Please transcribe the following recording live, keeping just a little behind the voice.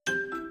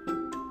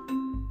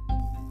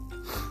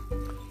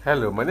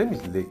Hello, my name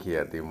is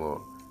Leke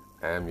Ademo.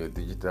 I am your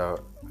digital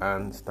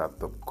and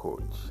startup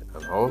coach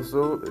and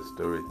also a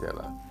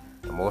storyteller.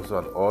 I'm also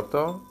an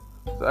author,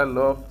 so I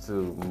love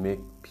to make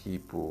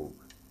people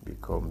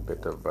become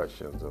better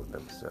versions of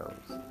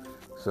themselves.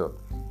 So,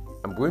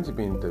 I'm going to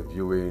be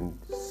interviewing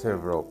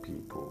several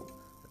people.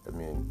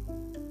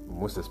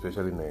 Most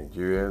especially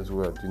Nigerians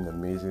who are doing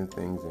amazing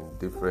things in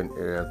different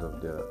areas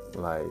of their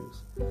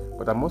lives.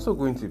 But I'm also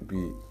going to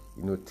be,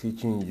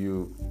 teaching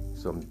you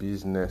some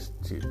business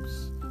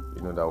tips,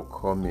 that will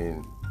come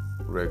in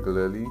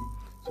regularly.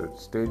 So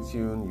stay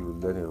tuned, you will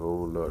learn a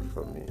whole lot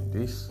from me.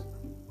 This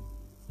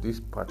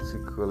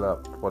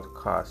particular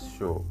podcast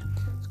show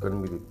is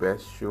going to be the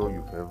best show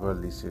you've ever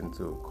listened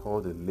to,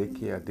 called the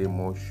Leke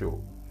Ademo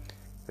Show.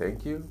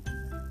 Thank you.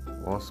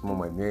 Once more,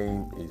 my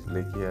name is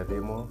Leke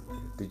Ademo,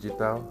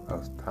 digital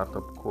and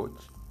startup coach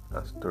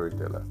and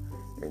storyteller.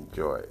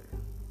 Enjoy.